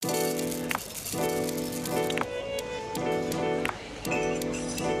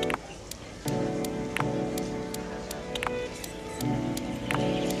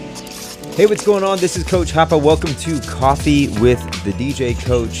Hey, what's going on? This is Coach Hapa. Welcome to Coffee with the DJ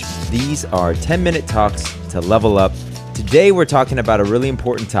Coach. These are 10-minute talks to level up. Today, we're talking about a really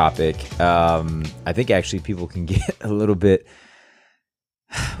important topic. I think actually people can get a little bit,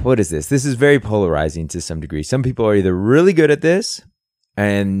 what is this? This is very polarizing to some degree. Some people are either really good at this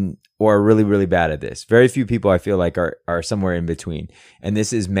or really, really bad at this. Very few people I feel like are somewhere in between. And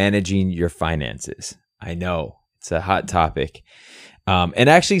this is managing your finances. I know it's a hot topic. And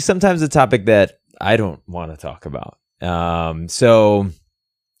actually sometimes a topic that I don't want to talk about. So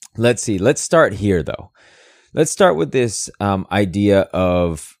let's see. Let's start here though. Let's start with this idea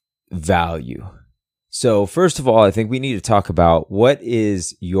of value. So first of all, I think we need to talk about what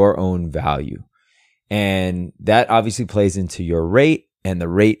is your own value. And that obviously plays into your rate and the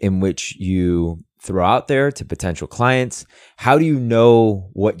rate in which you throw out there to potential clients. How do you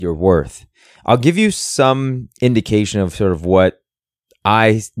know what you're worth? I'll give you some indication of sort of what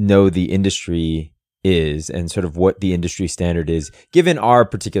I know the industry is and sort of what the industry standard is given our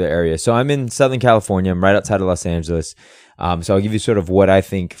particular area. So I'm in Southern California. I'm right outside of Los Angeles. So I'll give you sort of what I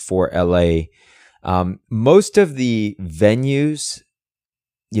think for LA. Most of the venues,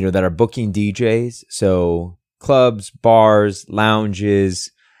 that are booking DJs, so clubs, bars,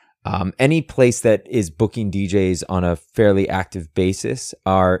 lounges, any place that is booking DJs on a fairly active basis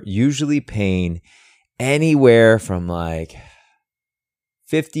are usually paying anywhere from like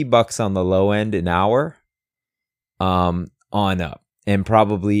 $50 on the low end an hour on up. And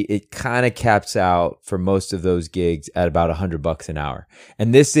probably it kind of caps out for most of those gigs at about $100 an hour.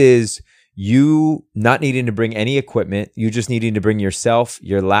 And this is you not needing to bring any equipment. You just needing to bring yourself,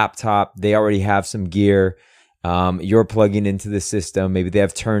 your laptop. They already have some gear. You're plugging into the system. Maybe they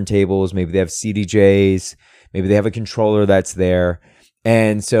have turntables. Maybe they have CDJs. Maybe they have a controller that's there.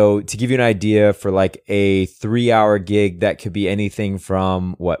 And so to give you an idea, for like a 3-hour gig, that could be anything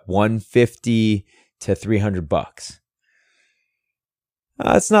from $150 to $300.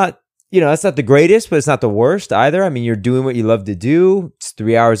 It's not, that's not the greatest, but it's not the worst either. I mean, you're doing what you love to do. It's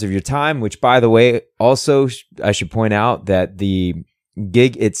 3 hours of your time, which by the way, also I should point out that the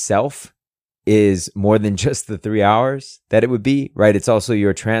gig itself is more than just the 3 hours that it would be, right? It's also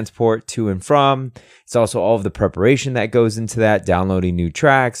your transport to and from. It's also all of the preparation that goes into that, downloading new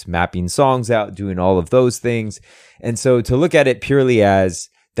tracks, mapping songs out, doing all of those things. And so to look at it purely as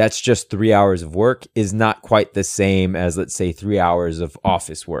that's just 3 hours of work is not quite the same as, let's say, 3 hours of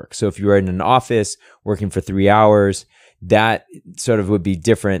office work. So if you were in an office working for 3 hours, that sort of would be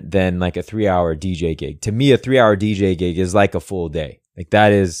different than like a 3-hour DJ gig. To me, a 3-hour DJ gig is like a full day. Like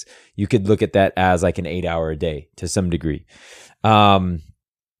that is, you could look at that as like an 8-hour a day to some degree.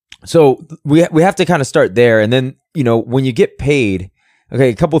 So we have to kind of start there. And then, when you get paid, okay,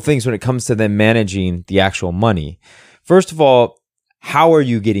 a couple of things when it comes to then managing the actual money. First of all, how are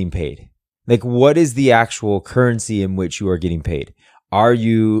you getting paid? Like what is the actual currency in which you are getting paid? Are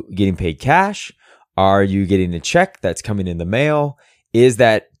you getting paid cash? Are you getting a check that's coming in the mail?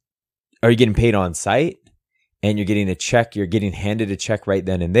 Are you getting paid on site? And you're getting a check, you're getting handed a check right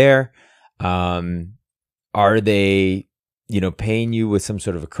then and there. Are they, paying you with some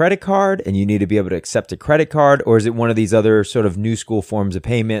sort of a credit card and you need to be able to accept a credit card? Or is it one of these other sort of new school forms of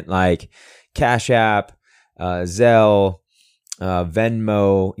payment like Cash App, Zelle,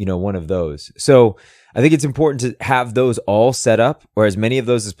 Venmo, one of those. So I think it's important to have those all set up, or as many of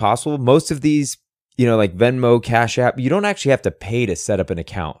those as possible. Most of these, like Venmo, Cash App, you don't actually have to pay to set up an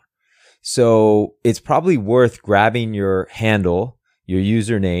account. So it's probably worth grabbing your handle, your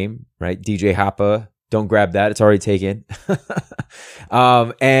username, right? DJ Hapa. Don't grab that. It's already taken.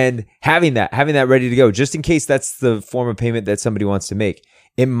 And having that ready to go, just in case that's the form of payment that somebody wants to make.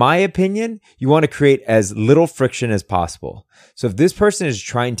 In my opinion, you want to create as little friction as possible. So if this person is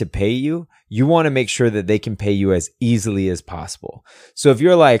trying to pay you, you want to make sure that they can pay you as easily as possible. So if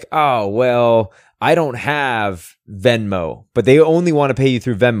you're like, oh, well, I don't have Venmo, but they only want to pay you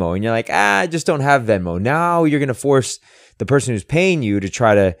through Venmo. And you're like, I just don't have Venmo. Now you're going to force the person who's paying you to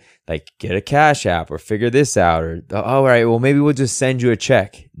try to like get a Cash App or figure this out. Or, all right, well, maybe we'll just send you a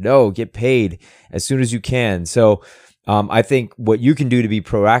check. No, get paid as soon as you can. So I think what you can do to be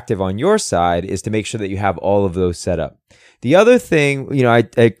proactive on your side is to make sure that you have all of those set up. The other thing, I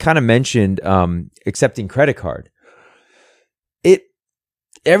kind of mentioned accepting credit card.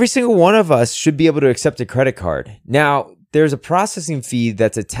 Every single one of us should be able to accept a credit card. Now, there's a processing fee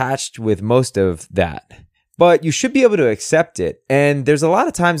that's attached with most of that, but you should be able to accept it. And there's a lot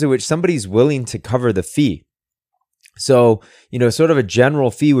of times in which somebody's willing to cover the fee. So, sort of a general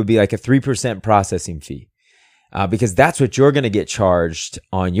fee would be like a 3% processing fee. because that's what you're going to get charged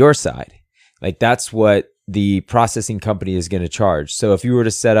on your side. Like that's what the processing company is going to charge. So if you were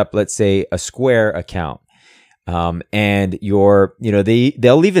to set up, let's say, a Square account, and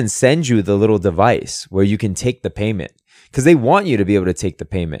they'll even send you the little device where you can take the payment because they want you to be able to take the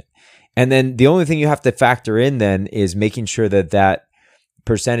payment. And then the only thing you have to factor in then is making sure that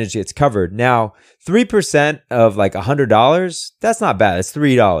percentage gets covered. Now, 3% of like $100, that's not bad. It's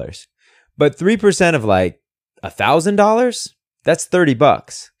 $3. But 3% of like $1,000, that's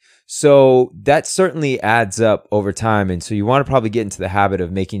 $30. So that certainly adds up over time. And so you want to probably get into the habit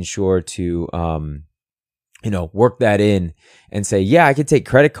of making sure to, work that in and say, yeah, I could take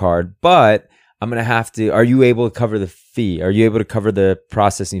credit card, but I'm going to have to, are you able to cover the fee? Are you able to cover the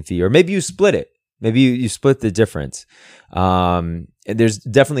processing fee? Or maybe you split it. Maybe you split the difference. And there's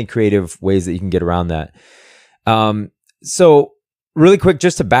definitely creative ways that you can get around that. So really quick,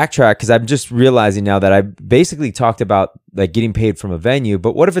 just to backtrack, because I'm just realizing now that I basically talked about like getting paid from a venue,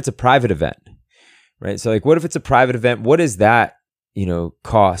 but what if it's a private event, right? So like, what if it's a private event? What is that,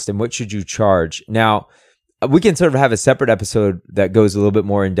 cost, and what should you charge? Now, we can sort of have a separate episode that goes a little bit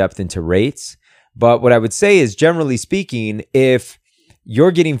more in depth into rates. But what I would say is, generally speaking, if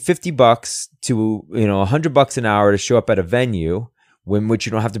you're getting $50 to $100 an hour to show up at a venue, which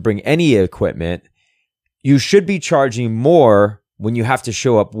you don't have to bring any equipment, you should be charging more when you have to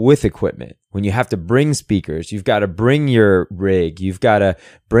show up with equipment. When you have to bring speakers, you've got to bring your rig, you've got to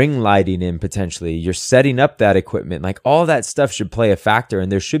bring lighting in potentially. You're setting up that equipment. Like all that stuff should play a factor,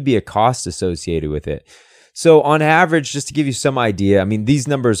 and there should be a cost associated with it. So on average, just to give you some idea, I mean, these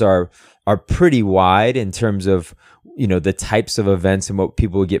numbers are pretty wide in terms of, the types of events and what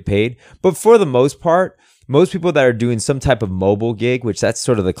people would get paid. But for the most part, most people that are doing some type of mobile gig, which that's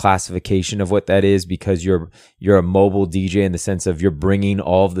sort of the classification of what that is, because you're a mobile DJ in the sense of you're bringing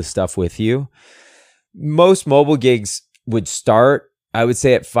all of the stuff with you. Most mobile gigs would start, I would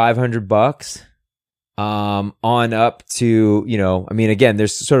say, at $500. On up to, again,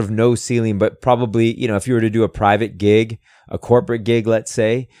 there's sort of no ceiling, but probably, if you were to do a private gig, a corporate gig, let's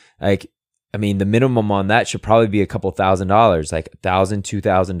say, the minimum on that should probably be a couple $1,000, like $1,000,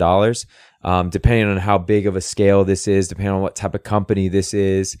 $2,000, depending on how big of a scale this is, depending on what type of company this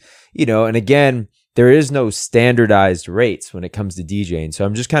is, and again, there is no standardized rates when it comes to DJing. So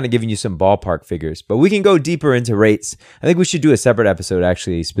I'm just kind of giving you some ballpark figures, but we can go deeper into rates. I think we should do a separate episode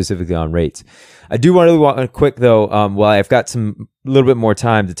actually specifically on rates. I do really want quick though, while I've got a little bit more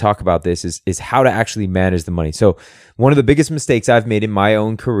time to talk about this, is how to actually manage the money. So one of the biggest mistakes I've made in my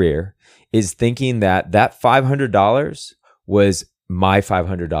own career is thinking that $500 was my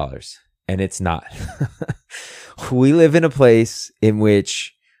 $500, and it's not. We live in a place in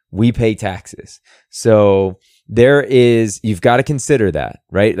which we pay taxes. So you've got to consider that,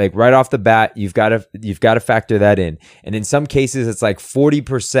 right? Like right off the bat, you've got to factor that in. And in some cases, it's like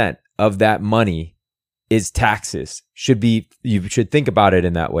 40% of that money is taxes. You should think about it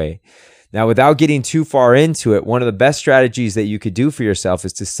in that way. Now, without getting too far into it, one of the best strategies that you could do for yourself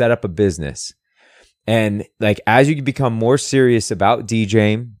is to set up a business. And like, as you become more serious about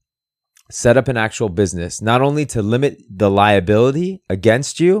DJing, set up an actual business, not only to limit the liability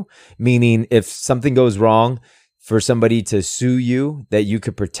against you, meaning if something goes wrong for somebody to sue you, that you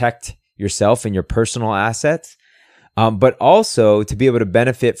could protect yourself and your personal assets, but also to be able to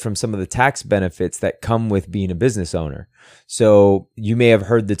benefit from some of the tax benefits that come with being a business owner. So you may have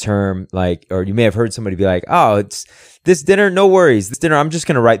heard the term or you may have heard somebody be like, oh, it's this dinner, no worries. This dinner, I'm just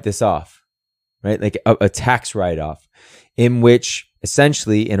going to write this off, right? Like a tax write-off, in which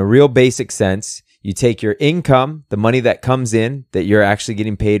essentially, in a real basic sense, you take your income, the money that comes in that you're actually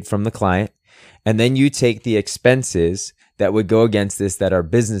getting paid from the client, and then you take the expenses that would go against this that are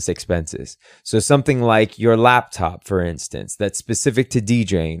business expenses. So something like your laptop, for instance, that's specific to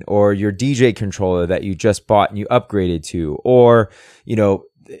DJing, or your DJ controller that you just bought and you upgraded to, or,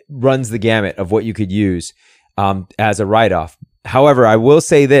 runs the gamut of what you could use as a write-off. However, I will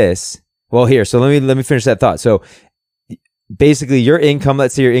say this. Well, here, so let me finish that thought. So basically your income,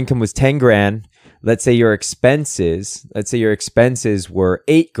 let's say your income was 10 grand. Let's say your expenses were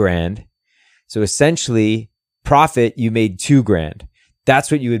 8 grand. So essentially profit, you made 2 grand.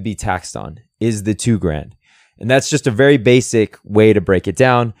 That's what you would be taxed on, is the 2 grand. And that's just a very basic way to break it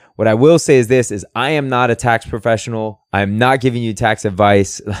down. What I will say is I am not a tax professional. I'm not giving you tax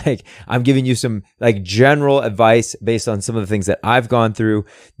advice. I'm giving you some general advice based on some of the things that I've gone through.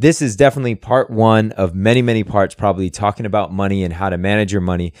 This is definitely part one of many, many parts, probably talking about money and how to manage your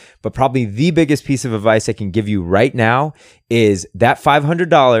money. But probably the biggest piece of advice I can give you right now is that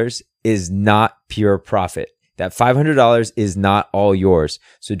 $500 is not pure profit. That $500 is not all yours.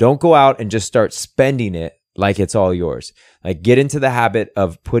 So don't go out and just start spending it like it's all yours. Like, get into the habit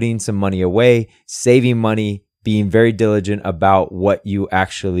of putting some money away, saving money, being very diligent about what you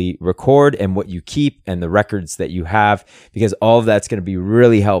actually record and what you keep and the records that you have, because all of that's going to be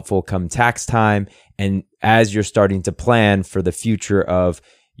really helpful come tax time and as you're starting to plan for the future of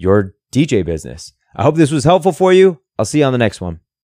your DJ business. I hope this was helpful for you. I'll see you on the next one.